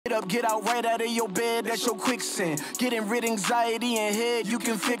up, get out right out of your bed, that's your quicksand. Getting rid anxiety and head, you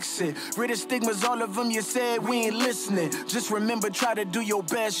can fix it. Rid of stigmas, all of them you said, we ain't listening. Just remember, try to do your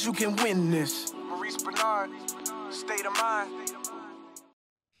best, you can win this. Maurice Benard, State of Mind.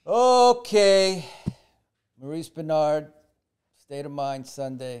 Okay, Maurice Benard, State of Mind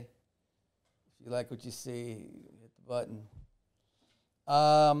Sunday. If you like what you see, hit the button.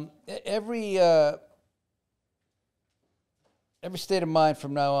 Every State of Mind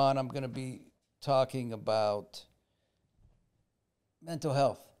from now on, I'm going to be talking about mental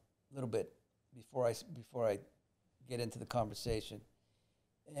health a little bit before I get into the conversation.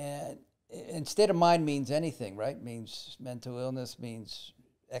 And state of mind means anything, right? Means mental illness, means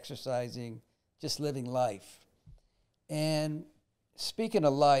exercising, just living life. And speaking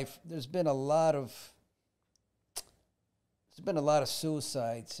of life, there's been a lot of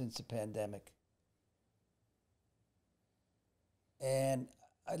suicide since the pandemic. And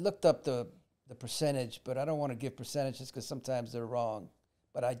I looked up the percentage, but I don't want to give percentages because sometimes they're wrong.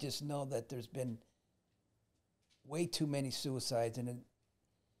 But I just know that there's been way too many suicides. And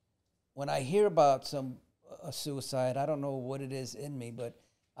when I hear about a suicide, I don't know what it is in me, but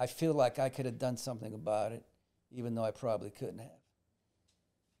I feel like I could have done something about it, even though I probably couldn't have.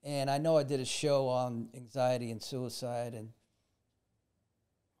 And I know I did a show on anxiety and suicide, and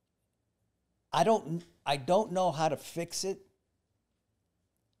I don't know how to fix it.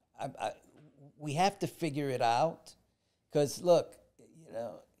 We have to figure it out, because look,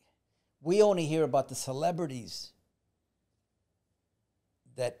 we only hear about the celebrities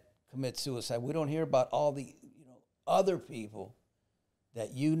that commit suicide. We don't hear about all the other people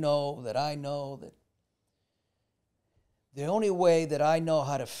that that I know. That the only way that I know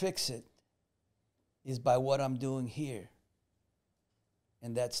how to fix it is by what I'm doing here,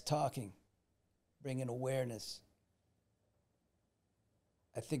 and that's talking, bringing awareness.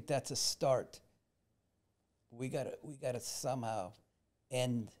 I think that's a start. We gotta somehow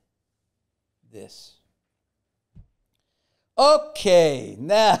end this. Okay,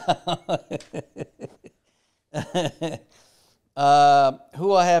 now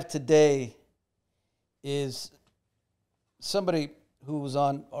who I have today is somebody who was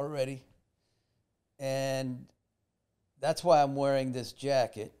on already, and that's why I'm wearing this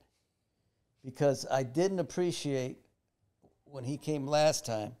jacket, because I didn't appreciate when he came last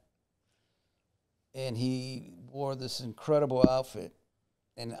time and he wore this incredible outfit,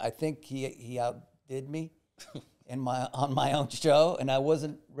 and I think he outdid me on my own show, and I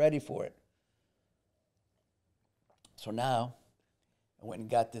wasn't ready for it. So now I went and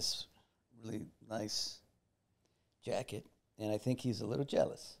got this really nice jacket, and I think he's a little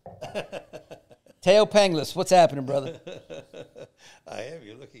jealous. Thaao PENGHLIS, what's happening, brother? I am.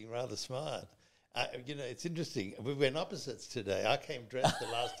 You're looking rather smart. It's interesting. We went opposites today. I came dressed the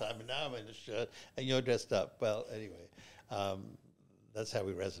last time, and now I'm in a shirt, and you're dressed up. Well, anyway, that's how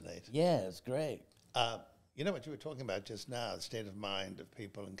we resonate. Yeah, it's great. You know what you were talking about just now, the state of mind of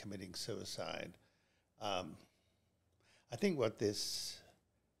people and committing suicide. I think what this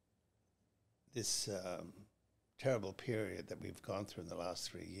terrible period that we've gone through in the last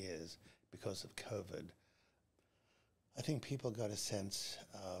 3 years because of COVID, I think people got a sense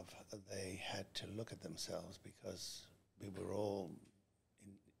of they had to look at themselves, because we were all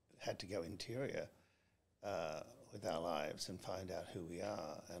had to go interior with our lives and find out who we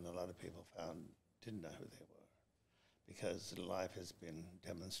are. And a lot of people didn't know who they were, because life has been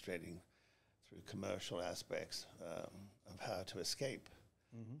demonstrating through commercial aspects of how to escape,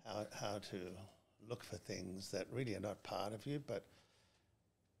 how to look for things that really are not part of you. But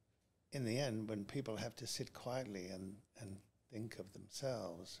in the end, when people have to sit quietly and think of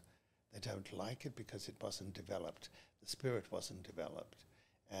themselves, they don't like it because it wasn't developed. The spirit wasn't developed.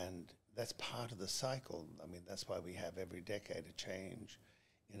 And that's part of the cycle. I mean, that's why we have every decade a change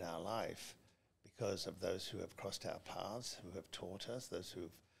in our life, because of those who have crossed our paths, who have taught us, those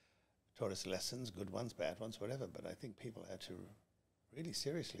who've taught us lessons, good ones, bad ones, whatever. But I think people had to really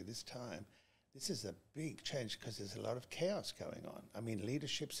seriously this time. This is a big change because there's a lot of chaos going on. I mean,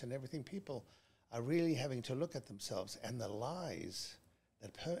 leaderships and everything, people are really having to look at themselves and the lies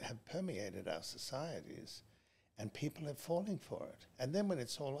that have permeated our societies, and people are falling for it. And then when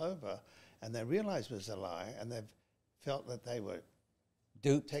it's all over and they realize it was a lie and they've felt that they were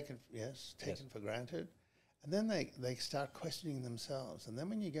taken for granted, and then they start questioning themselves. And then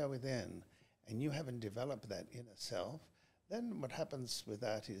when you go within and you haven't developed that inner self, then what happens with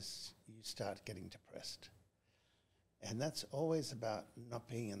that is you start getting depressed. And that's always about not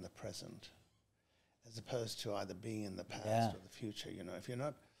being in the present, as opposed to either being in the past or the future. If you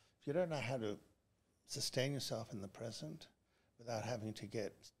don't know how to sustain yourself in the present without having to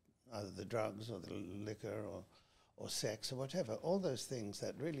get either the drugs or the liquor or sex or whatever, all those things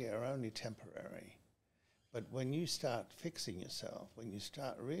that really are only temporary. But when you start fixing yourself, when you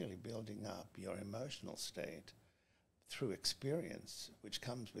start really building up your emotional state through experience, which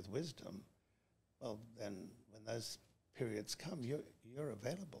comes with wisdom, well, then when those periods come, you're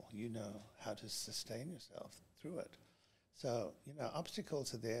available. You know how to sustain yourself through it. So, you know,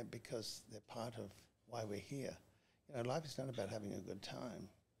 obstacles are there because they're part of why we're here. You know, life is not about having a good time.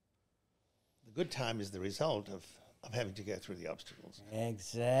 The good time is the result of having to go through the obstacles.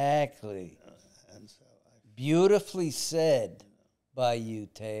 Exactly. And so beautifully said by you,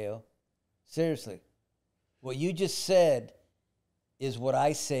 Thaao. Seriously. What you just said is what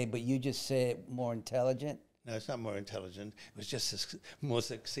I say, but you just say it more intelligent. No, it's not more intelligent. It was just more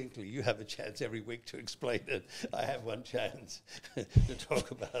succinctly. You have a chance every week to explain it. I have one chance to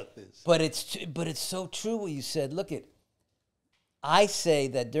talk about this. But it's so true what you said. Look at, I say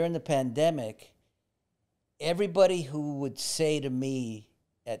that during the pandemic, everybody who would say to me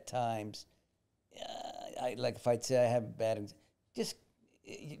at times, like if I'd say I have bad, just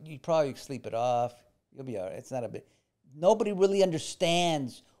you probably sleep it off. You'll be all right. It's not a big. Nobody really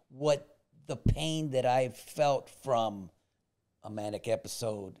understands what the pain that I've felt from a manic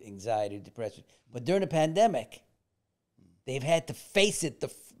episode, anxiety, depression. But during the pandemic, they've had to face it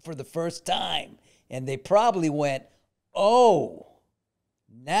for the first time. And they probably went, oh,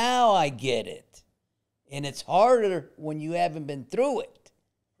 now I get it. And it's harder when you haven't been through it.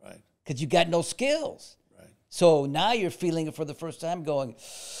 Right. Because you got no skills. Right. So now you're feeling it for the first time going,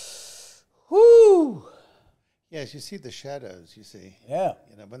 whoo. Yes, you see the shadows, you see. Yeah.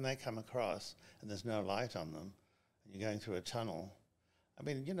 You know, when they come across and there's no light on them, and you're going through a tunnel. I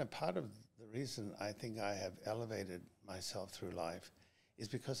mean, you know, part of the reason I think I have elevated myself through life is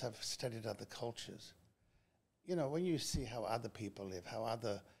because I've studied other cultures. You know, when you see how other people live, how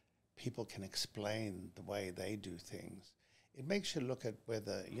other people can explain the way they do things, it makes you look at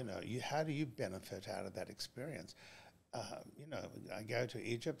whether, you know, how do you benefit out of that experience? You know, I go to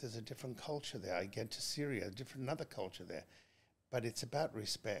Egypt, there's a different culture there. I get to Syria, another culture there. But it's about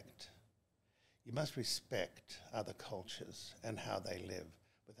respect. You must respect other cultures and how they live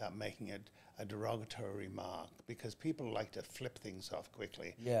without making it a derogatory remark, because people like to flip things off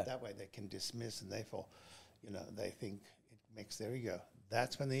quickly. Yeah. That way they can dismiss, and therefore, you know, they think it makes their ego.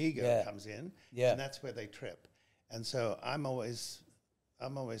 That's when the ego comes in, and that's where they trip. And so I'm always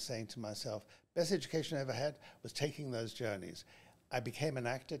saying to myself, best education I ever had was taking those journeys. I became an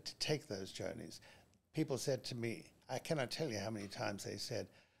actor to take those journeys. People said to me, I cannot tell you how many times they said,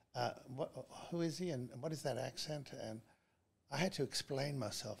 who is he and what is that accent? And I had to explain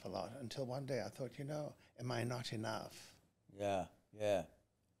myself a lot until one day I thought, you know, am I not enough? Yeah, yeah.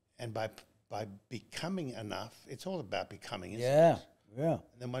 And by becoming enough, it's all about becoming, isn't Yeah, it? yeah.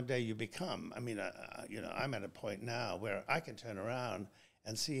 And then one day you become. I mean, you know, I'm at a point now where I can turn around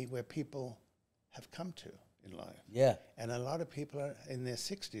and see where people have come to in life. Yeah. And a lot of people are in their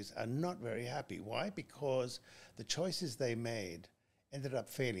 60s are not very happy. Why? Because the choices they made ended up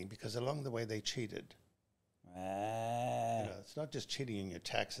failing because along the way they cheated. You know, it's not just cheating in your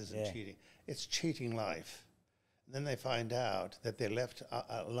taxes and cheating. It's cheating life. And then they find out that they're left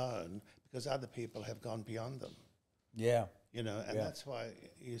alone because other people have gone beyond them. Yeah. You know, and that's why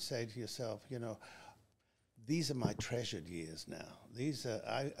you say to yourself, you know, these are my treasured years now.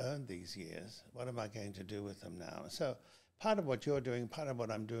 I earned these years. What am I going to do with them now? So part of what you're doing, part of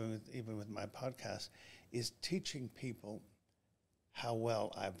what I'm doing even with my podcast, is teaching people how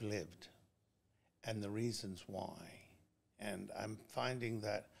well I've lived and the reasons why. And I'm finding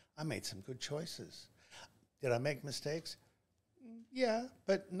that I made some good choices. Did I make mistakes? Yeah,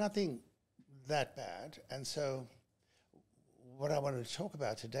 but nothing that bad. And so what I wanted to talk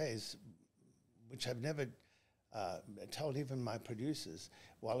about today is, which I've never told even my producers,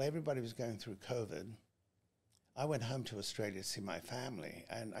 while everybody was going through COVID, I went home to Australia to see my family,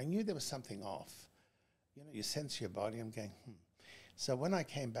 and I knew there was something off. You know, you sense your body. I'm going, So when I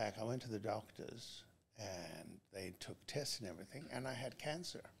came back, I went to the doctors, and they took tests and everything, and I had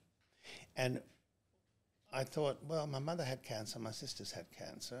cancer. And I thought, well, my mother had cancer, my sisters had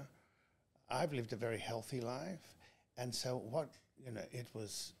cancer. I've lived a very healthy life, and so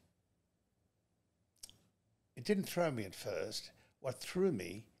it didn't throw me at first. What threw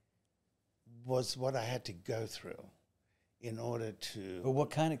me was what I had to go through in order to... But what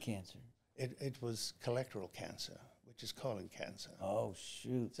kind of cancer? It was colorectal cancer, which is colon cancer. Oh,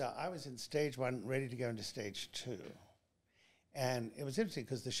 shoot. So I was in stage 1, ready to go into stage 2. And it was interesting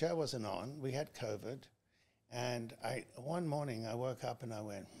because the show wasn't on. We had COVID. And one morning I woke up and I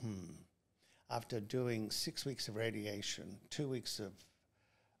went, After doing 6 weeks of radiation, 2 weeks of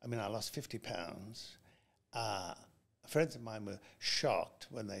I mean, I lost 50 pounds. Friends of mine were shocked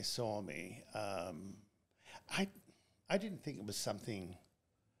when they saw me. I didn't think it was something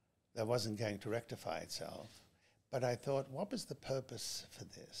that wasn't going to rectify itself. But I thought, what was the purpose for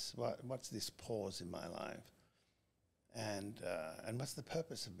this? What's this pause in my life? And what's the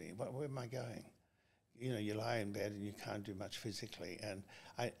purpose of me? Where am I going? You know, you lie in bed and you can't do much physically. And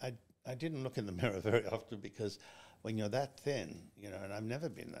I didn't look in the mirror very often because when you're that thin, you know, and I've never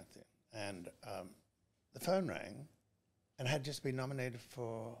been that thin, and the phone rang, and I had just been nominated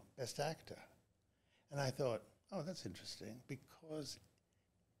for Best Actor. And I thought, oh, that's interesting, because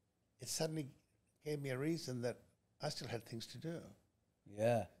it suddenly gave me a reason that I still had things to do.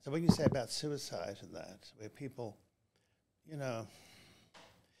 Yeah. So when you say about suicide and that, where people, you know,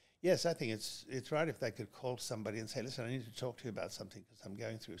 yes, I think it's right if they could call somebody and say, listen, I need to talk to you about something because I'm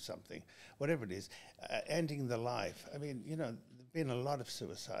going through something, whatever it is, ending the life. I mean, you know, there have been a lot of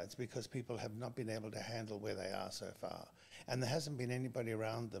suicides because people have not been able to handle where they are so far. And there hasn't been anybody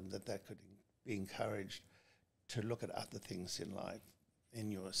around them that could be encouraged to look at other things in life,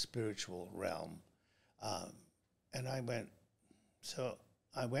 in your spiritual realm. And I went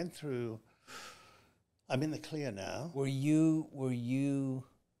through, I'm in the clear now. Were you,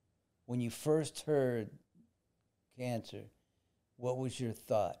 when you first heard cancer, what was your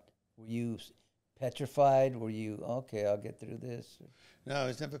thought? Were you petrified? Were you, okay, I'll get through this? No, I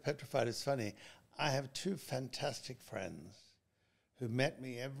was never petrified. It's funny. I have two fantastic friends who met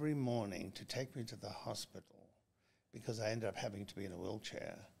me every morning to take me to the hospital because I ended up having to be in a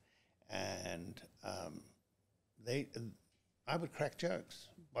wheelchair. And I would crack jokes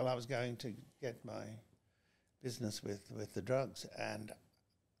while I was going to get my business with the drugs. And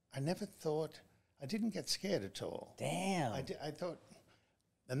I never thought, I didn't get scared at all. Damn. I thought,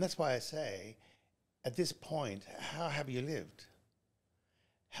 and that's why I say, at this point, how have you lived?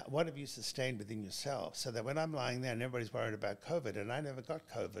 What have you sustained within yourself? So that when I'm lying there and everybody's worried about COVID, and I never got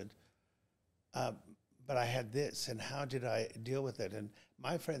COVID, but I had this, and how did I deal with it? And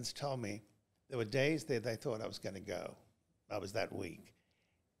my friends told me there were days that they thought I was going to go. I was that weak,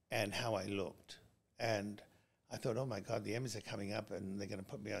 and how I looked. And I thought, oh my God, the Emmys are coming up and they're going to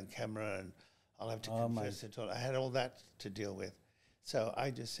put me on camera and I'll have to confess it all. I had all that to deal with. So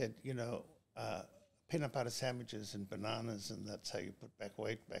I just said, you know, peanut butter sandwiches and bananas, and that's how you put back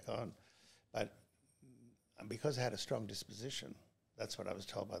weight back on. But because I had a strong disposition, that's what I was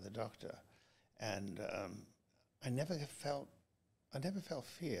told by the doctor. And I never felt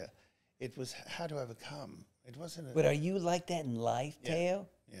fear. It was how to overcome. It wasn't. But are you like that in life, Thaao?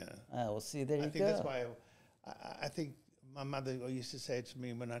 Yeah. Oh, well, see, there you go. I think that's why I think my mother used to say to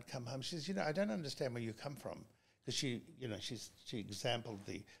me when I'd come home, she says, you know, I don't understand where you come from. Because she exampled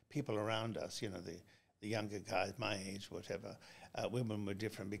the people around us, you know, the younger guys, my age, whatever. Women were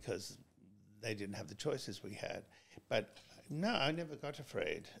different because they didn't have the choices we had. But no, I never got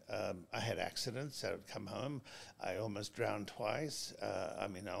afraid. I had accidents. I would come home. I almost drowned twice. I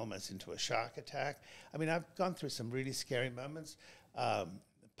almost into a shark attack. I mean, I've gone through some really scary moments.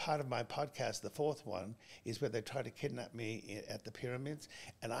 Part of my podcast, the fourth one, is where they tried to kidnap me at the pyramids.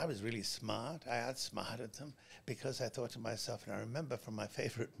 And I was really smart. I outsmarted them because I thought to myself, and I remember from my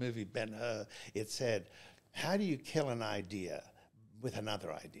favorite movie, Ben-Hur, it said, how do you kill an idea with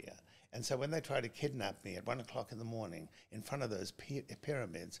another idea? And so when they tried to kidnap me at 1 o'clock in the morning in front of those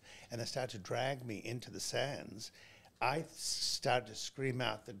pyramids, and they started to drag me into the sands, I started to scream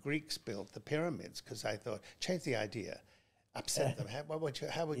out, the Greeks built the pyramids, because I thought, change the idea. Upset them.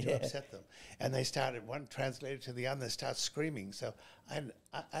 How would you upset them? And they started, one translated to the other, they started screaming. So I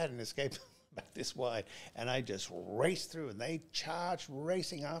had an escape about this wide, and I just raced through, and they charged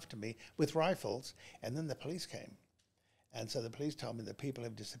racing after me with rifles, and then the police came. And so the police told me that people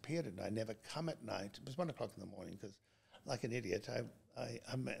have disappeared, and I never come at night. It was 1 o'clock in the morning, because like an idiot,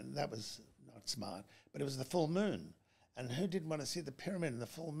 that was not smart, but it was the full moon. And who didn't want to see the pyramid in the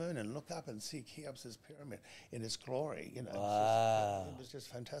full moon and look up and see Cheops's pyramid in its glory? You know, wow. It was just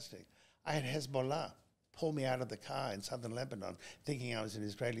fantastic. I had Hezbollah pull me out of the car in southern Lebanon, thinking I was an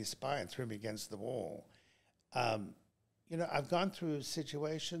Israeli spy, and threw me against the wall. You know, I've gone through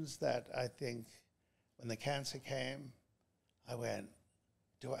situations that I think when the cancer came, I went,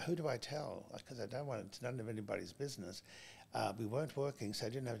 who do I tell? Because I don't want it, it's none of anybody's business. We weren't working, so I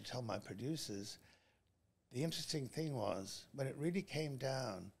didn't have to tell my producers. The interesting thing was, when it really came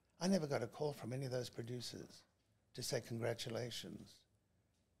down, I never got a call from any of those producers to say congratulations.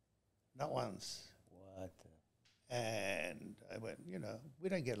 Not once. What? And I went, you know, we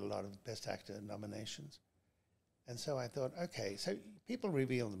don't get a lot of Best Actor nominations. And so I thought, okay, so people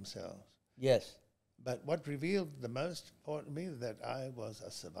reveal themselves. Yes. But what revealed the most for me that I was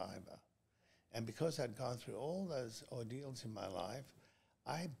a survivor. And because I'd gone through all those ordeals in my life,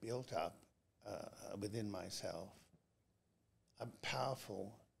 I built up within myself a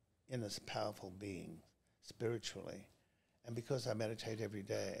powerful, inner powerful being, spiritually. And because I meditate every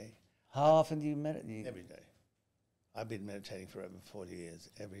day. How often do you meditate? Every day. I've been meditating for over 40 years,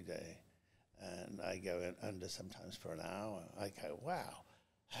 every day. And I go in under sometimes for an hour. I go, wow,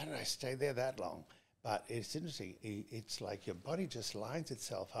 how did I stay there that long? But it's interesting. It's like your body just lines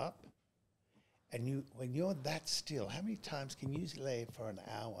itself up. And when you're that still, how many times can you lay for an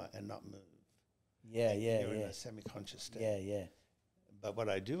hour and not move? Yeah, and yeah, you're in yeah. a semi-conscious state. Yeah, yeah. But what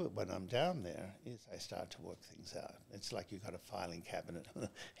I do when I'm down there is I start to work things out. It's like you've got a filing cabinet and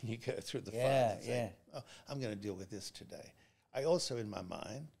you go through the files and say, oh, I'm going to deal with this today. I also, in my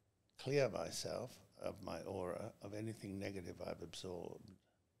mind, clear myself of my aura of anything negative I've absorbed.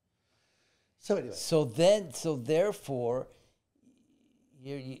 So anyway. So therefore,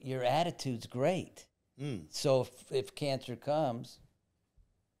 your attitude's great. Mm. So if cancer comes,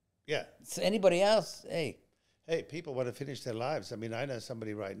 Yeah. so anybody else, hey, people want to finish their lives. I mean, I know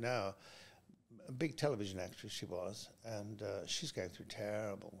somebody right now, a big television actress she was, and she's going through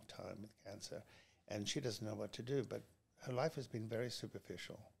terrible time with cancer, and she doesn't know what to do, but her life has been very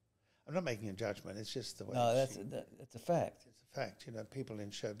superficial. I'm not making a judgment, it's just the way that's a fact. It's a fact. You know, people in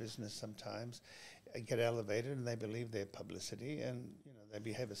show business sometimes get elevated and they believe their publicity and, you know, they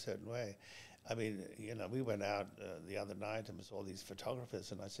behave a certain way. I mean, you know, we went out the other night and there's all these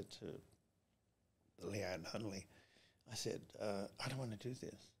photographers, and I said to Leanne Hunley, I said, I don't want to do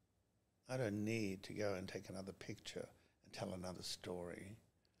this. I don't need to go and take another picture and tell another story.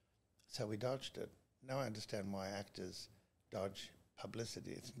 So we dodged it. Now I understand why actors dodge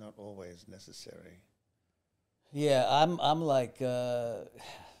publicity. It's not always necessary. Yeah, I'm like,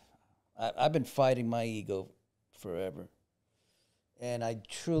 I've been fighting my ego forever. And I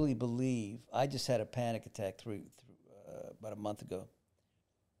truly believe, I just had a panic attack about a month ago.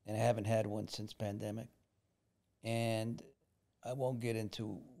 And I haven't had one since pandemic. And I won't get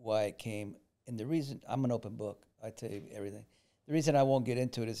into why it came. And the reason, I'm an open book. I tell you everything. The reason I won't get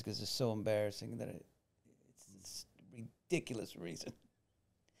into it is because it's so embarrassing that it's a ridiculous reason.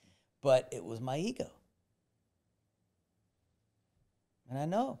 But it was my ego. And I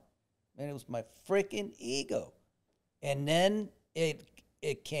know. And it was my freaking ego. And then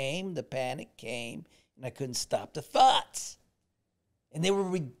it came, the panic came, and I couldn't stop the thoughts. And they were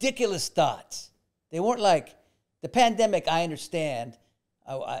ridiculous thoughts. They weren't like, the pandemic, I understand,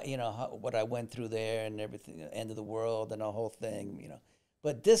 you know, what I went through there and everything, the end of the world and the whole thing, you know.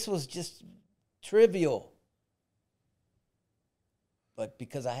 But this was just trivial. But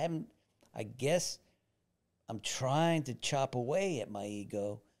because I guess I'm trying to chop away at my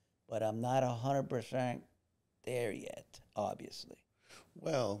ego, but I'm not 100% there yet, obviously.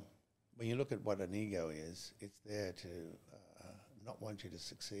 Well, when you look at what an ego is, it's there to not want you to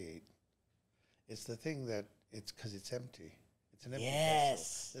succeed. It's the thing that it's because it's empty. It's an empty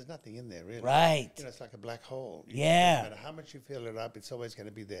vessel. There's nothing in there, really. Right. You know, it's like a black hole. No matter how much you fill it up, it's always going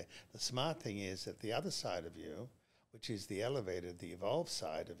to be there. The smart thing is that the other side of you, which is the elevated, the evolved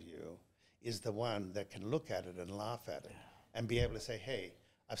side of you, is the one that can look at it and laugh at it and be able to say, hey,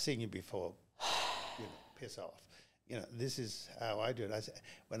 I've seen you before, you know, piss off. You know, this is how I do it. I say,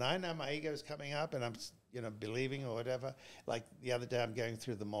 when I know my ego's coming up and I'm, you know, believing or whatever, like the other day I'm going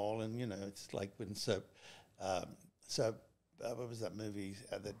through the mall and, you know, it's like when what was that movie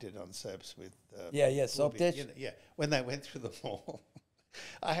that did on soaps with... Soap Dish? You know, when they went through the mall,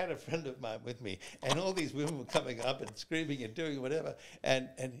 I had a friend of mine with me and all these women were coming up and screaming and doing whatever. And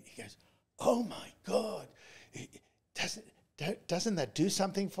he goes, oh my God, doesn't that do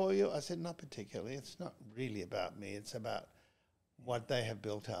something for you? I said, not particularly. It's not really about me. It's about what they have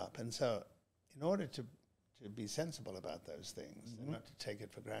built up. And so in order to be sensible about those things and not to take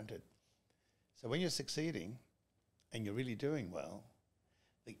it for granted. So when you're succeeding and you're really doing well,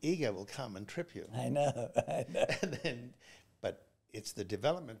 the ego will come and trip you. I know. And then, but it's the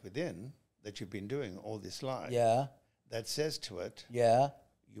development within that you've been doing all this life that says to it,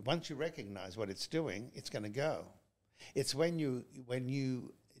 once you recognize what it's doing, it's going to go. It's when you,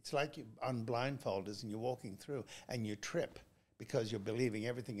 it's like you're on blindfolders and you're walking through and you trip because you're believing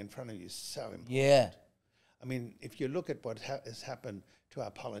everything in front of you is so important. Yeah. I mean, if you look at what has happened to our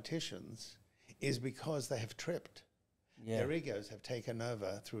politicians, is because they have tripped. Yeah. Their egos have taken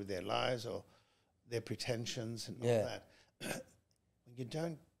over through their lies or their pretensions and all that. When you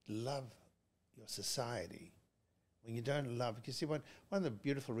don't love your society, when you don't love, because see, one of the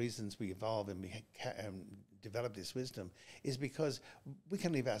beautiful reasons we evolve and we develop this wisdom is because we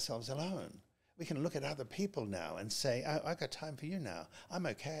can leave ourselves alone. we can look at other people now and say, I got time for you now. I'm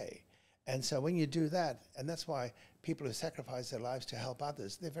okay. And so when you do that, and that's why people who sacrifice their lives to help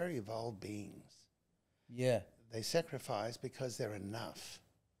others, they're very evolved beings. Yeah. They sacrifice because they're enough.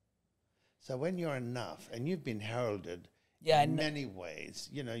 So when you're enough, and you've been heralded in many ways,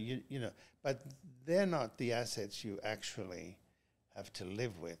 you know, but they're not the assets you actually have to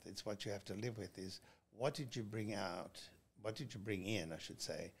live with. It's what you have to live with is, what did you bring out? What did you bring in, I should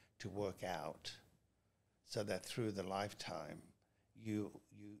say, to work out, so that through the lifetime you're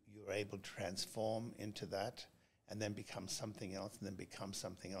able to transform into that, and then become something else, and then become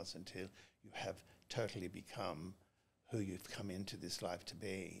something else until you have totally become who you've come into this life to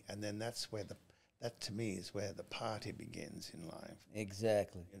be. And then that's where that to me is where the party begins in life.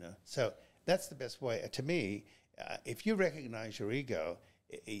 Exactly. You know, so that's the best way. To me, if you recognize your ego,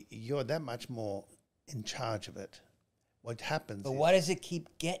 you're that much more in charge of it. What happens? But why does it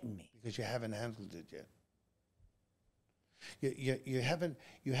keep getting me? Because you haven't handled it yet.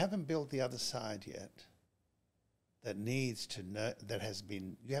 You haven't built the other side yet. That needs to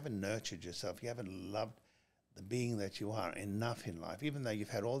you haven't nurtured yourself. You haven't loved the being that you are enough in life. Even though you've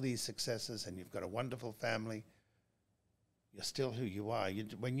had all these successes and you've got a wonderful family, you're still who you are.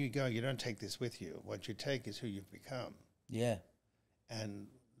 When you go, you don't take this with you. What you take is who you've become. Yeah. And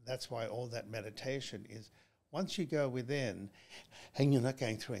that's why all that meditation is, once you go within and you're not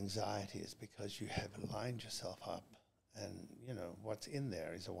going through anxieties, because you have aligned yourself up. And, you know, what's in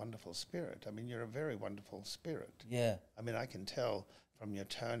there is a wonderful spirit. I mean, you're a very wonderful spirit. Yeah. I mean, I can tell from your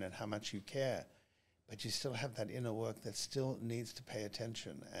tone and how much you care, but you still have that inner work that still needs to pay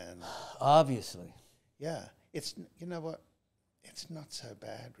attention. And obviously. Yeah. It's, you know what? It's not so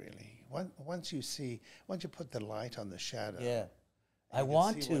bad, really. Once you put the light on the shadow. Yeah. I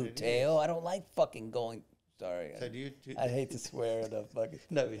want to, Thaao. I don't like fucking going. Sorry. So I hate to swear enough. Fucking.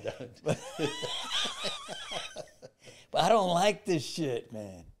 No, you don't. But I don't like this shit,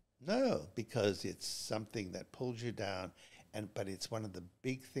 man. No, because it's something that pulls you down, but it's one of the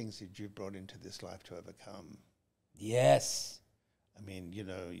big things that you've brought into this life to overcome. Yes. I mean, you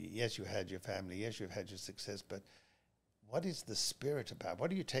know, yes, you had your family, yes, you've had your success, but what is the spirit about? What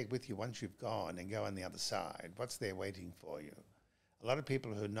do you take with you once you've gone and go on the other side? What's there waiting for you? A lot of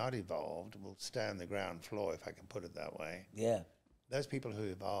people who are not evolved will stay on the ground floor, if I can put it that way. Yeah. Those people who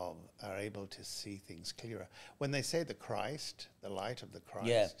evolve are able to see things clearer. When they say the Christ, the light of the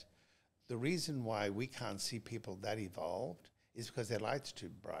Christ, the reason why we can't see people that evolved is because their light's too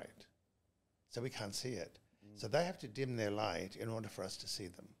bright. So we can't see it. So they have to dim their light in order for us to see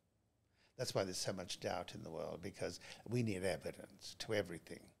them. That's why there's so much doubt in the world, because we need evidence to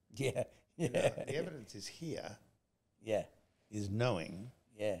everything. Yeah. You know, the evidence is here. Yeah. Is knowing.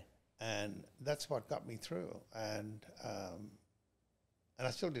 Yeah. And that's what got me through. And I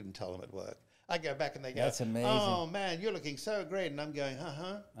still didn't tell them at work. I go back and they go, that's amazing. Oh, man, you're looking so great. And I'm going,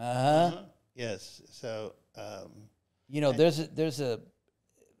 uh-huh. Uh-huh. Uh-huh. Yes. So. You know, there's a,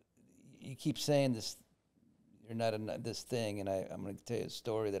 you keep saying this, you're not this thing, and I'm going to tell you a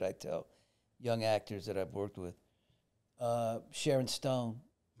story that I tell young actors that I've worked with. Sharon Stone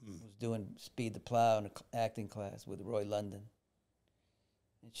was doing Speed the Plow in an acting class with Roy London.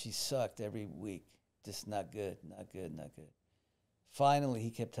 And she sucked every week. Just not good, not good, not good. Finally, he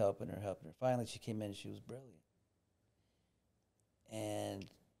kept helping her. Finally, she came in and she was brilliant. And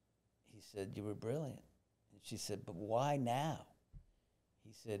he said, you were brilliant. And she said, but why now?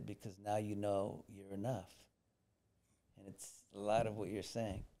 He said, because now you know you're enough. And it's a lot of what you're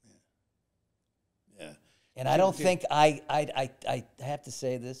saying. Yeah. And I don't think I have to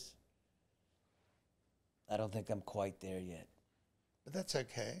say this. I don't think I'm quite there yet. But that's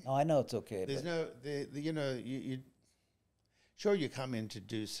okay. No, I know it's okay. There's sure, you come in to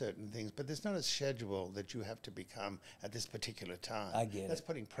do certain things, but there's not a schedule that you have to become at this particular time. I get it. That's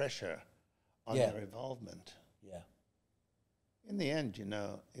putting pressure on their involvement. Yeah. In the end, you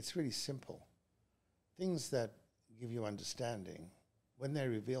know, it's really simple. Things that give you understanding, when they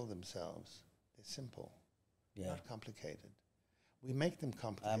reveal themselves, they're simple. Yeah. Not complicated. We make them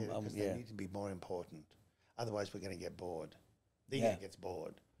complicated because they need to be more important. Otherwise, we're going to get bored. The ego gets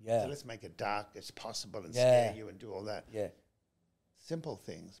bored. Yeah. So let's make it dark as possible and scare you and do all that. Yeah. Simple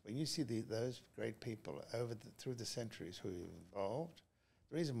things. When you see those great people through the centuries who evolved,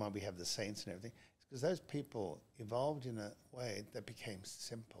 the reason why we have the saints and everything is because those people evolved in a way that became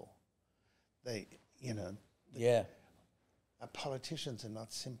simple. They, you know, our politicians are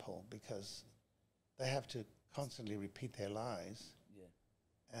not simple because they have to constantly repeat their lies. Yeah.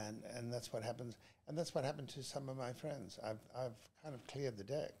 And that's what happens. And that's what happened to some of my friends. I've kind of cleared the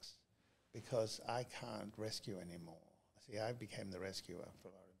decks because I can't rescue anymore. See, I became the rescuer for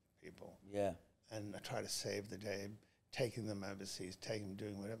a lot of people. Yeah. and I try to save the day, taking them overseas, taking them,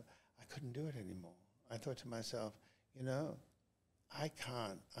 doing whatever. I couldn't do it anymore. I thought to myself, you know,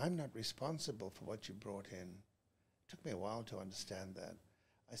 I'm not responsible for what you brought in. It took me a while to understand that.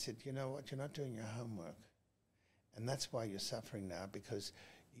 I said, you know what, you're not doing your homework. And that's why you're suffering now, because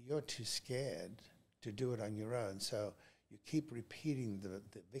you're too scared to do it on your own. So you keep repeating the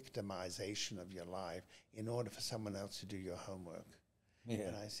victimization of your life in order for someone else to do your homework. Yeah.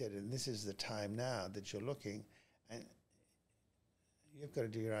 And I said, and this is the time now that you're looking, and you've got to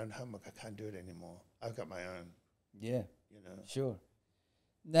do your own homework. I can't do it anymore. I've got my own. Yeah. You know. Sure.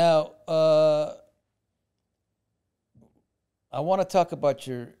 Now, I want to talk about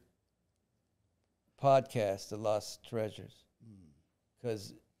your podcast, The Lost Treasures,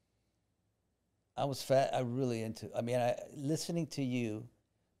 because I really into. I mean, listening to you.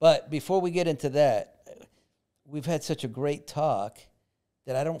 But before we get into that, we've had such a great talk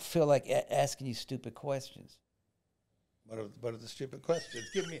that I don't feel like asking you stupid questions. What are the stupid questions?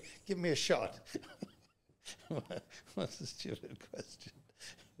 Give me a shot. What's the stupid question?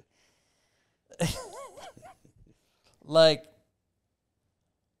 Like,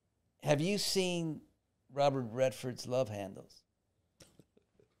 have you seen Robert Redford's Love Handles?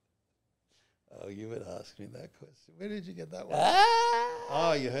 Oh, you would ask me that question. Where did you get that one?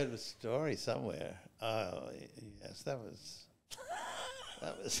 Oh, you heard a story somewhere. Oh, yes, that was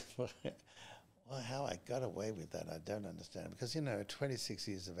well, how I got away with that, I don't understand. Because, you know, at 26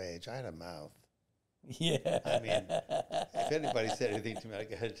 years of age, I had a mouth. Yeah. I mean, if anybody said anything to me, I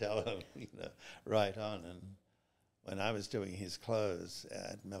could tell them, you know, right on. And when I was doing his clothes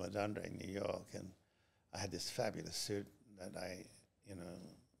at Melodundra in New York, and I had this fabulous suit that I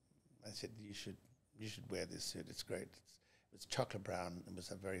said, you should wear this suit. It's great. It was chocolate brown. It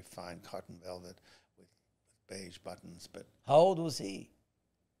was a very fine cotton velvet with beige buttons. But how old was he?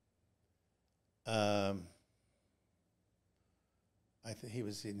 I think he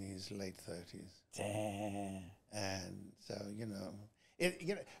was in his late 30s. Damn. And so,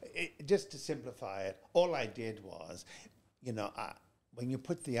 just to simplify it, all I did was, when you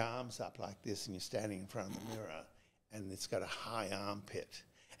put the arms up like this and you're standing in front of the mirror and it's got a high armpit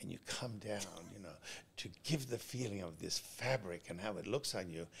and you come down, to give the feeling of this fabric and how it looks on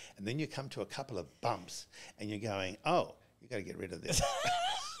you, and then you come to a couple of bumps and you're going, oh, you got to get rid of this.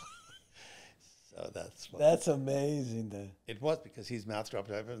 So that's amazing, though. It was, because his mouth dropped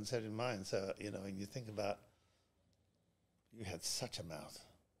over and so did mine. So, when you think about, you had such a mouth.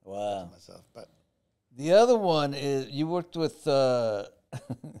 Wow. Myself, but the other one is you worked with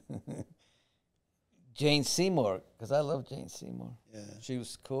Jane Seymour, because I love Jane Seymour. Yeah. She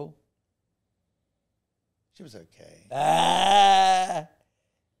was cool. She was okay.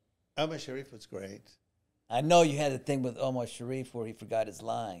 Omar Sharif was great. I know you had a thing with Omar Sharif where he forgot his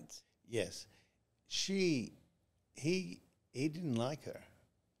lines. Yes. He didn't like her.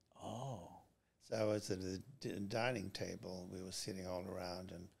 Oh. So I was at a dining table. We were sitting all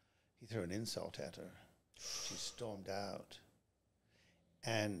around, and he threw an insult at her. She stormed out.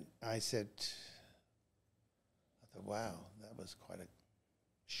 And I thought, wow, that was quite a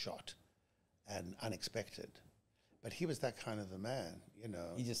shot and unexpected. But he was that kind of a man,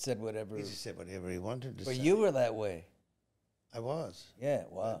 He just said whatever. He just said whatever he wanted to say. But you were that way. I was. Yeah,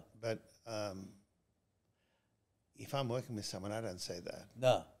 wow. But if I'm working with someone, I don't say that.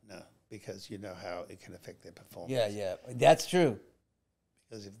 No, because you know how it can affect their performance. Yeah, that's true.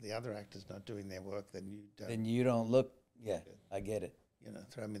 Because if the other actor's not doing their work, then you don't. Then you don't look. Yeah, I get it.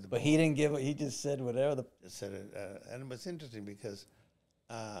 Throw me the ball. But he didn't give it. He just said whatever. Just said it, and it was interesting because,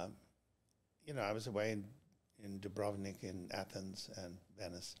 I was away in Dubrovnik, in Athens and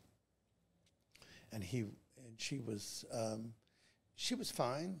Venice, and she was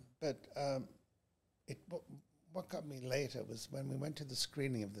fine, but what got me later was when we went to the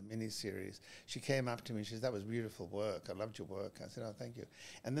screening of the miniseries. She came up to me and she said, "That was beautiful work. I loved your work." I said, "Oh, thank you."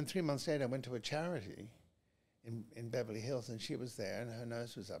 And then 3 months later, I went to a charity in Beverly Hills, and she was there, and her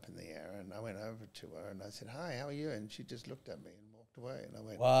nose was up in the air, and I went over to her and I said, "Hi, how are you?" And she just looked at me and walked away, and I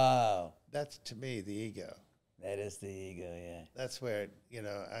went, "Wow, that's, to me, the ego." That is the ego, yeah. That's where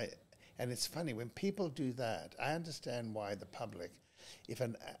and it's funny when people do that. I understand why the public, if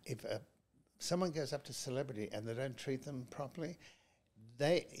someone goes up to celebrity and they don't treat them properly,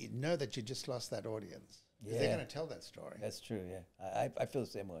 they know that you just lost that audience. Yeah. They're going to tell that story. That's true, yeah. I feel the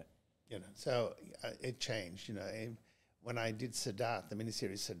same way. So it changed. When I did Siddharth, the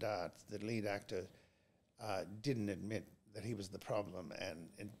miniseries Siddharth, the lead actor didn't admit that he was the problem, and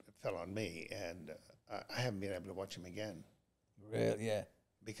it fell on me, and I haven't been able to watch him again. Really? Yeah.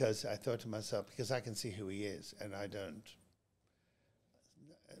 Because I thought to myself, because I can see who he is, and I don't.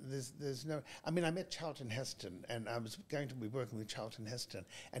 there's no. I mean, I met Charlton Heston, and I was going to be working with Charlton Heston,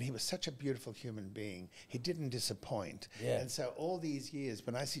 and he was such a beautiful human being. He didn't disappoint. Yeah. And so all these years,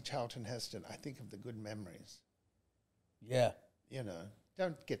 when I see Charlton Heston, I think of the good memories. Yeah. You know,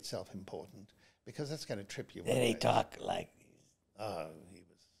 don't get self-important because that's going to trip you. Then they talk like. Oh, he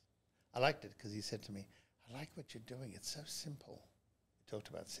was. I liked it because he said to me, "I like what you're doing. It's so simple." He talked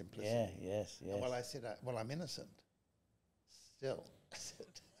about simplicity. Yeah. Yes. Yes. And well, I said, "Well, I'm innocent." Still.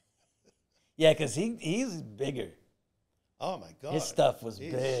 Yeah, because he's bigger. Oh my God! His stuff was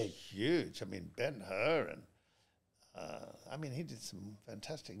He's big, huge. I mean, Ben-Hur, and I mean, he did some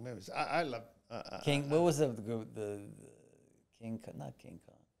fantastic movies. I love King. What was the King? Not King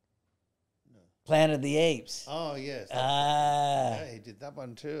Kong. No. Planet of the Apes. Oh yes. Ah. Yeah, he did that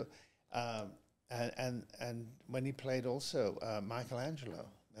one too. And when he played also Michelangelo,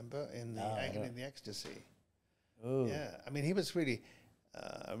 remember in the Agony and the Ecstasy. Ooh. Yeah, I mean, he was really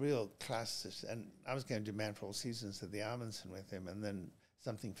a real classicist, and I was going to do Man for All Seasons at the Amundsen with him, and then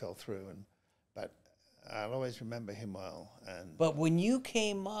something fell through, but I'll always remember him well. But when you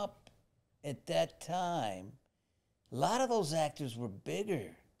came up at that time, a lot of those actors were bigger,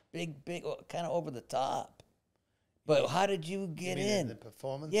 big, kind of over the top. But how did you get in? The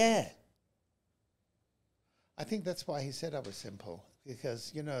performance? Yeah. I think that's why he said I was simple,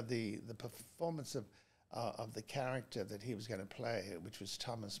 because, you know, the performance of the character that he was going to play, which was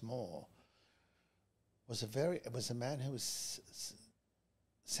Thomas More, was a man who was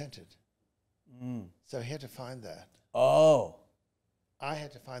centered. Mm. So he had to find that. Oh. I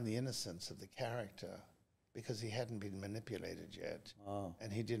had to find the innocence of the character because he hadn't been manipulated yet. Oh.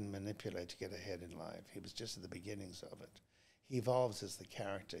 And he didn't manipulate to get ahead in life. He was just at the beginnings of it. He evolves as the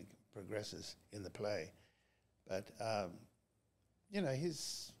character progresses in the play. But, you know,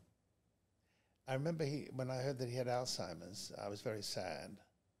 I remember when I heard that he had Alzheimer's, I was very sad.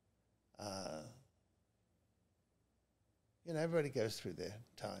 You know, everybody goes through their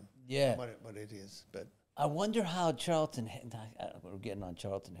time. Yeah. What it is, but I wonder how we're getting on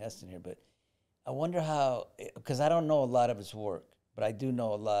Charlton Heston here, but I wonder how, because I don't know a lot of his work, but I do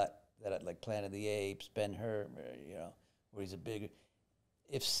know a lot that, like Planet of the Apes, Ben-Hur, you know, where he's a bigger.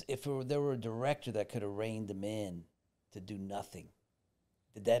 If there were a director that could have reined him in to do nothing,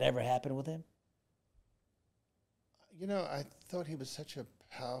 did that ever happen with him? You know, I thought he was such a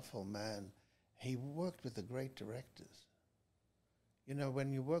powerful man. He worked with the great directors. You know,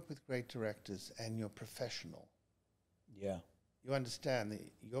 when you work with great directors and you're professional, yeah, you understand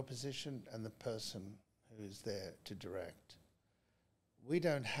your position and the person who's there to direct. We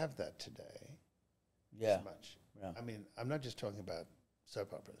don't have that today. Yeah, as much. Yeah. I mean, I'm not just talking about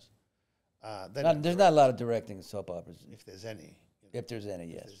soap operas. There's not a lot of directing in soap operas, if there's any. You know, if there's any,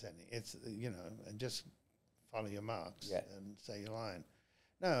 yes. If there's any, it's and just follow your marks and say your line.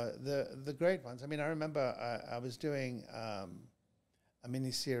 No, the great ones. I mean, I remember I was doing a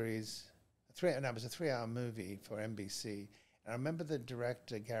miniseries, and it was a 3-hour movie for NBC. And I remember the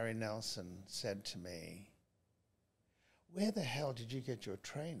director, Gary Nelson, said to me, "Where the hell did you get your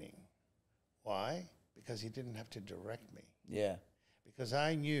training?" Why? Because he didn't have to direct me. Yeah. Because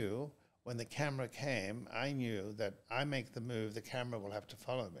I knew when the camera came, I knew that I make the move, the camera will have to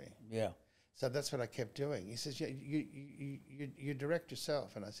follow me. Yeah. So that's what I kept doing. He says, "Yeah, you direct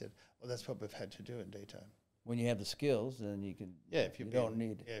yourself." And I said, "Well, that's what we've had to do in daytime." When you have the skills, then you can. Yeah, if you don't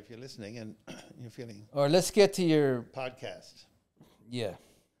need. Yeah, if you're listening and you're feeling. Or let's get to your podcast. Yeah,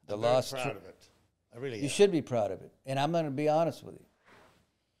 I'm very proud of it. I really am. You should be proud of it, and I'm going to be honest with you.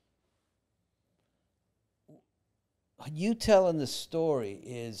 You telling the story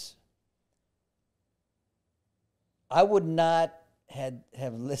is. I would not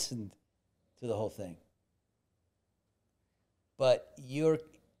have listened to the whole thing, but your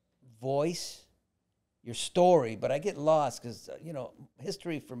voice. Your story, but I get lost because, you know,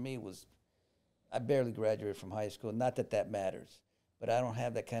 history for me was, I barely graduated from high school. Not that that matters, but I don't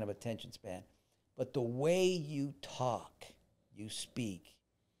have that kind of attention span. But the way you talk, you speak,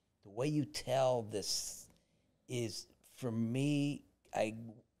 the way you tell this is, for me, I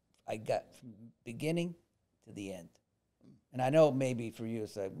got from beginning to the end. And I know maybe for you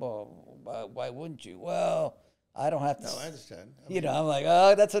it's like, well, why wouldn't you? Well, I don't have to. No, I understand. I'm like,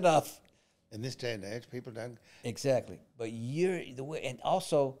 oh, that's enough. In this day and age, people don't. Exactly. But you're the way, and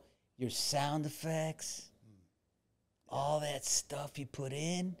also your sound effects, all that stuff you put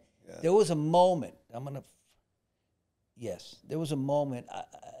in. Yeah. There was a moment, there was a moment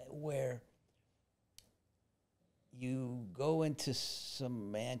where you go into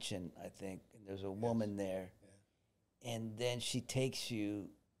some mansion, I think, and there's a woman there, and then she takes you,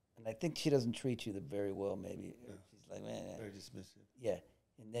 and I think she doesn't treat you very well, maybe. Yeah. She's like, man. Very dismissive. Yeah.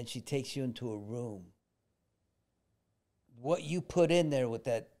 and then she takes you into a room. What you put in there with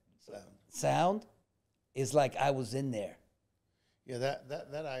that sound is like I was in there. Yeah,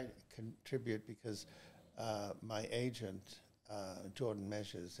 that I contribute because my agent, Jordan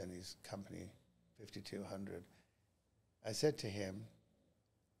Measures, and his company, 5200, I said to him,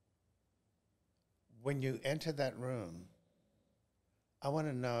 when you enter that room, I want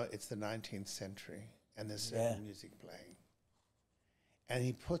to know it's the 19th century and there's certain music playing. And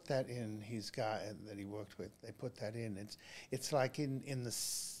he put that in, his guy that he worked with, they put that in. It's like in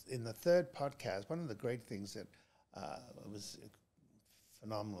the third podcast, one of the great things that was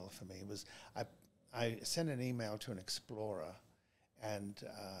phenomenal for me was I sent an email to an explorer and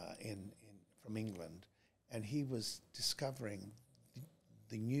from England, and he was discovering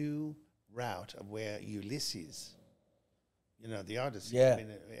the new route of where Ulysses, the Odyssey. Yeah. I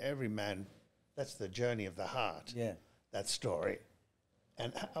mean, every man, that's the journey of the heart. Yeah. That story,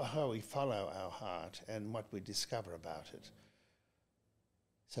 and how we follow our heart and what we discover about it.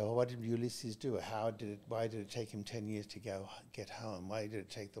 So what did Ulysses do? Why did it take him 10 years to get home? Why did it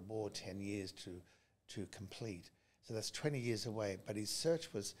take the war 10 years to complete? So that's 20 years away. But his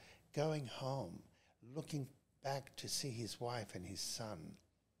search was going home, looking back to see his wife and his son.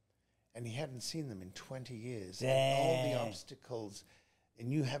 And he hadn't seen them in 20 years. Dang. And all the obstacles,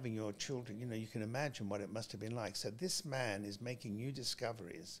 and you having your children, you can imagine what it must have been like. So this man is making new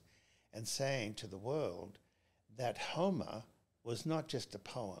discoveries and saying to the world that Homer was not just a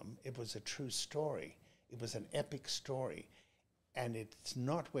poem, it was a true story. It was an epic story. And it's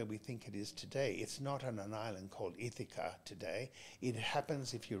not where we think it is today. It's not on an island called Ithaca today. It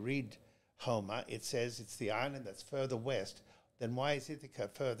happens, if you read Homer, it says it's the island that's further west. Then why is Ithaca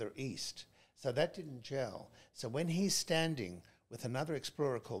further east? So that didn't gel. So when he's standing with another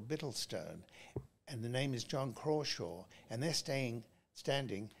explorer called Bittlestone, and the name is John Crawshaw, and they're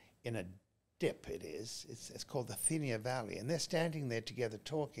standing in a dip, it's called the Thenia Valley, and they're standing there together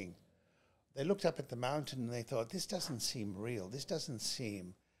talking. They looked up at the mountain and they thought, this doesn't seem real. This doesn't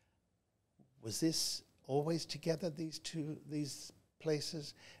seem, was this always together, these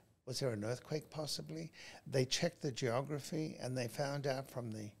places? Was there an earthquake possibly? They checked the geography and they found out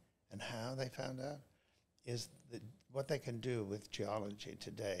and how they found out is that what they can do with geology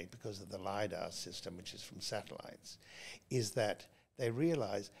today, because of the LIDAR system, which is from satellites, is that they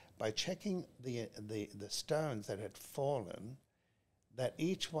realize by checking the stones that had fallen, that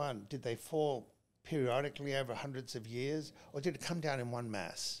each one, did they fall periodically over hundreds of years, or did it come down in one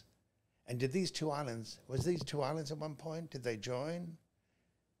mass? And was these two islands at one point? Did they join?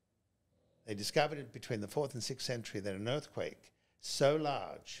 They discovered it between the 4th and 6th century that an earthquake so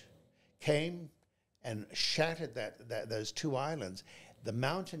large came and shattered those two islands. The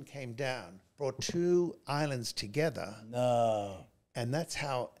mountain came down, brought two islands together. No. And that's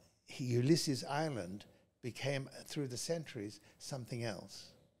how Ulysses Island became, through the centuries, something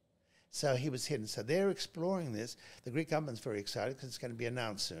else. So he was hidden. So they're exploring this. The Greek government's very excited because it's going to be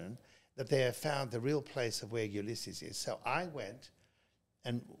announced soon that they have found the real place of where Ulysses is. So I went,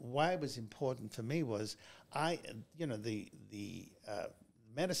 and why it was important for me was the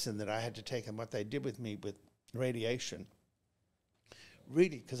medicine that I had to take and what they did with me with radiation,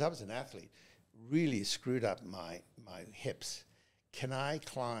 really, because I was an athlete, really screwed up my hips. Can I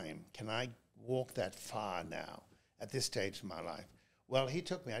climb? Can I walk that far now at this stage of my life? Well, he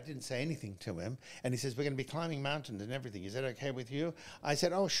took me. I didn't say anything to him. And he says, we're going to be climbing mountains and everything. Is that okay with you? I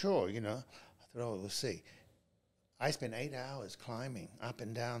said, oh, sure. I thought, oh, we'll see. I spent 8 hours climbing up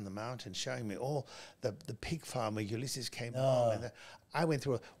and down the mountain, showing me all the pig farm where Ulysses came home. And I went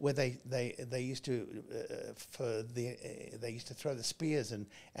through where they used to they used to throw the spears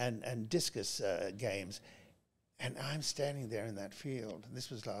and discus games. And I'm standing there in that field. And this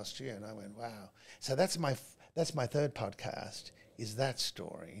was last year, and I went, wow. So that's my third podcast, is that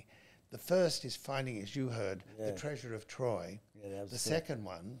story. The first is finding, as you heard, the treasure of Troy. Yeah, the second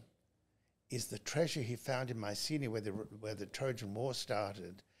one is the treasure he found in Mycenae, where the Trojan War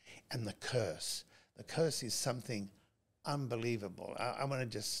started, and the curse. The curse is something unbelievable. I want to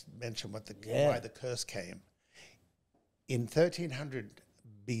just mention why the curse came. In 1300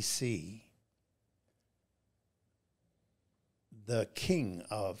 BC, the king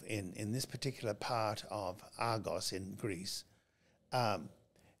in this particular part of Argos in Greece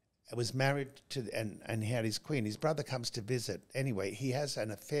was married to, and he had his queen. His brother comes to visit. Anyway, he has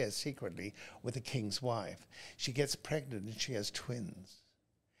an affair secretly with the king's wife. She gets pregnant and she has twins.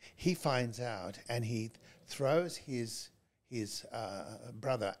 He finds out and he throws his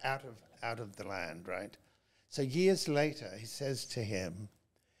brother out of the land, right? So years later, he says to him,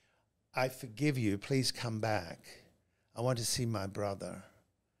 I forgive you, please come back. I want to see my brother.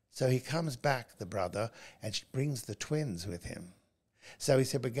 So he comes back, the brother, and she brings the twins with him. So he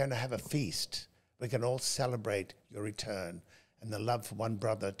said, we're going to have a feast. We can all celebrate your return and the love from one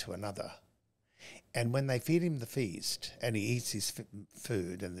brother to another. And when they feed him the feast and he eats his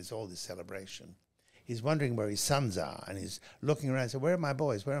food and there's all this celebration, he's wondering where his sons are, and he's looking around and says, where are my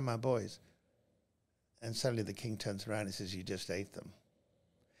boys? Where are my boys? And suddenly the king turns around and says, you just ate them.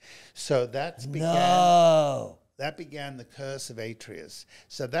 So that began the curse of Atreus.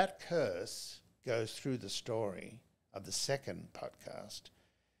 So that curse goes through the story of the second podcast,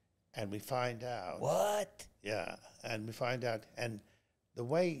 and we find out. What? Yeah, and we find out, and the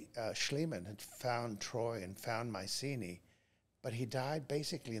way Schliemann had found Troy and found Mycenae, but he died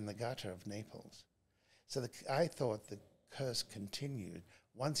basically in the gutter of Naples. So I thought the curse continued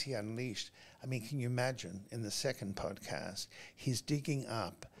once he unleashed. I mean, can you imagine in the second podcast, he's digging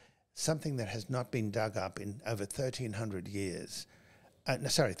up something that has not been dug up in over 1,300 years.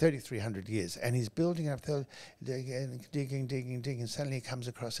 3,300 years. And he's building up, digging. And suddenly he comes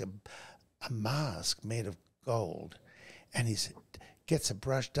across a mask made of gold. And he gets a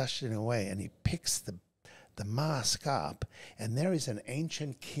brush, dusting away, and he picks the mask up. And there is an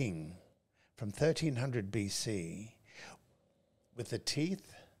ancient king from 1300 BC with the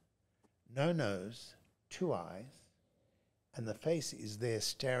teeth, no nose, 2 eyes, and the face is there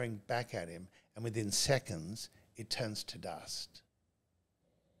staring back at him, and within seconds it turns to dust.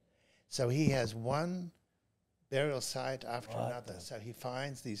 So he has one burial site after another. So he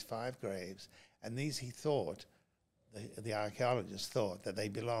finds these 5 graves, and these he thought, the archaeologists thought, that they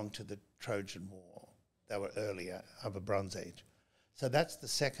belonged to the Trojan War. They were earlier, of a Bronze Age. So that's the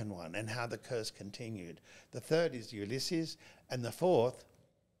second one, and how the curse continued. The third is Ulysses, and the fourth,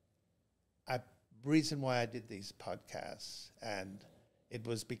 reason why I did these podcasts, and it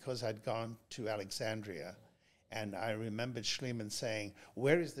was because I'd gone to Alexandria, and I remembered Schliemann saying,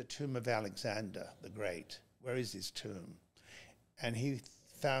 where is the tomb of Alexander the Great? Where is his tomb? And he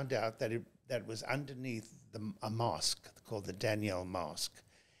found out that that was underneath a mosque called the Daniel Mosque.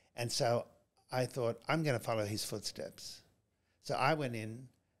 And so I thought, I'm going to follow his footsteps. So I went in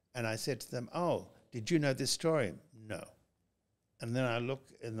and I said to them, oh, did you know this story? No. And then I look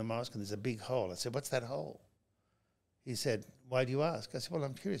in the mosque and there's a big hole. I said, what's that hole? He said, why do you ask? I said, well,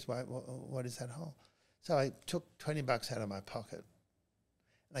 I'm curious. What is that hole? So I took $20 out of my pocket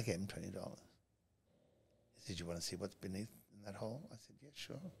and I gave him $20. He said, you want to see what's beneath in that hole? I said, yeah,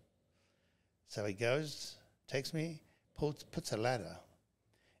 sure. So he goes, takes me, puts a ladder.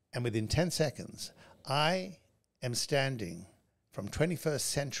 And within 10 seconds, I am standing from 21st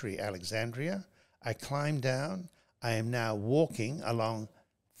century Alexandria. I climb down. I am now walking along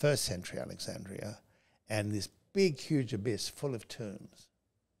 1st century Alexandria and this big, huge abyss full of tombs.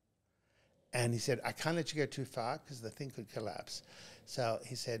 And he said, I can't let you go too far because the thing could collapse. So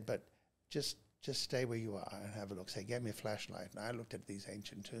he said, but just stay where you are and have a look. So he gave me a flashlight, and I looked at these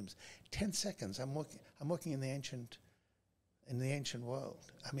ancient tombs. 10 seconds, I'm walking in the ancient world.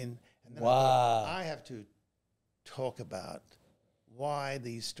 I mean, and then I have to talk about why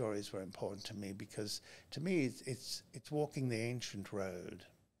these stories were important to me, because to me it's walking the ancient road,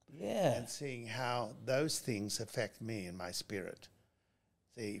 and seeing how those things affect me and my spirit.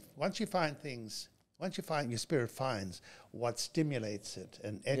 See, once your spirit finds what stimulates it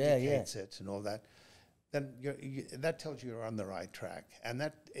and educates it and all that, then that tells you you're on the right track, and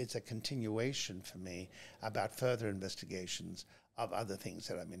that is a continuation for me about further investigations of other things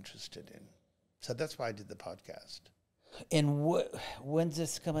that I'm interested in. So that's why I did the podcast. And when's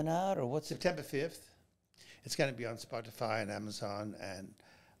this coming out, or what's September 5th. It's going to be on Spotify and Amazon and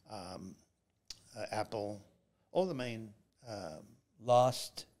Apple, all the main...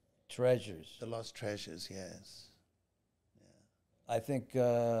 Lost Treasures. The Lost Treasures, yes. Yeah. I think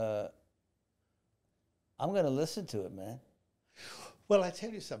I'm going to listen to it, man. Well, I tell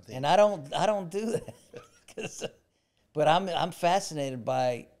you something. And I don't do that. But I'm fascinated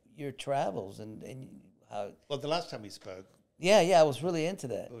by your travels and how... Well, the last time we spoke... Yeah, I was really into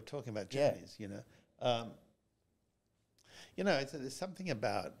that. We were talking about journeys, you know. There's something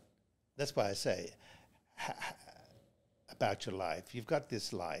about... That's why I say... about your life. You've got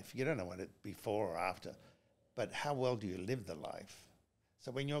this life. You don't know what it before or after, but how well do you live the life?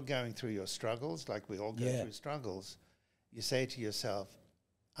 So when you're going through your struggles, like we all go through struggles, you say to yourself,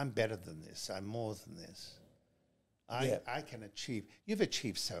 I'm better than this. I'm more than this. I can achieve. You've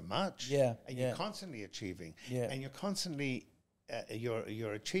achieved so much. Yeah. And you're constantly achieving. Yeah. And you're constantly,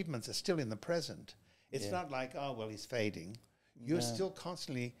 your achievements are still in the present. It's not like, oh, well, he's fading. You're still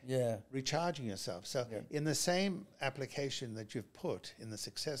constantly recharging yourself. So in the same application that you've put in the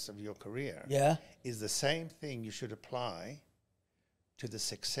success of your career is the same thing you should apply to the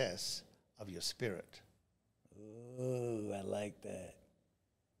success of your spirit. Ooh, I like that.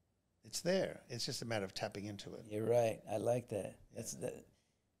 It's there. It's just a matter of tapping into it. You're right. I like that. That's that.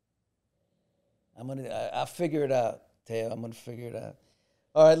 I'll figure it out, Thaao. I'm gonna figure it out.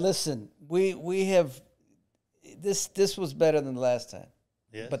 All right, listen. We have this was better than the last time.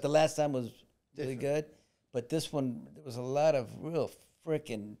 Yes. But the last time was really Different. good. But this one, there was a lot of real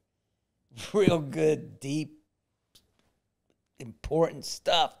good, deep, important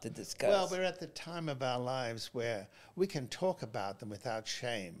stuff to discuss. Well, we're at the time of our lives where we can talk about them without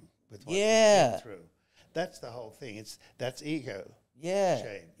shame, with what we've Yeah. been through. That's the whole thing. That's ego. Yeah,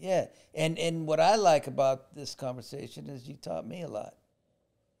 Shame. yeah. And what I like about this conversation is you taught me a lot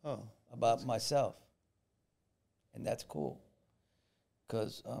Oh, about myself, and that's cool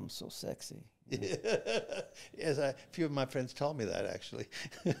because I'm so sexy. yes, a few of my friends told me that actually.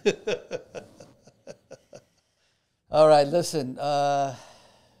 All right, listen.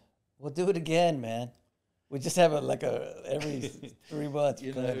 We'll do it again, man. We just have it like every 3 months.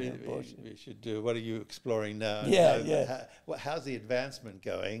 You know, we should do. What are you exploring now? Yeah. How's the advancement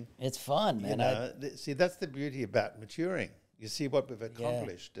going? It's fun, You man. know, see, that's the beauty about maturing. You see what we've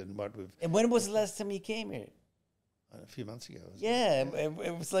accomplished and what we've. And when was the last time you came here? A few months ago. wasn't Yeah,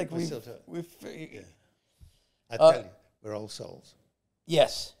 it was like We still talk. we. I tell you, we're old souls.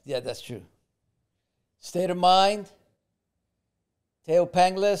 Yes, yeah, that's true. State of Mind, Thaao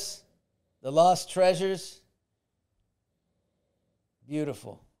PENGHLIS, The Lost Treasures.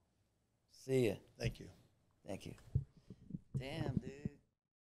 Beautiful. See ya. Thank you. Thank you. Damn, dude.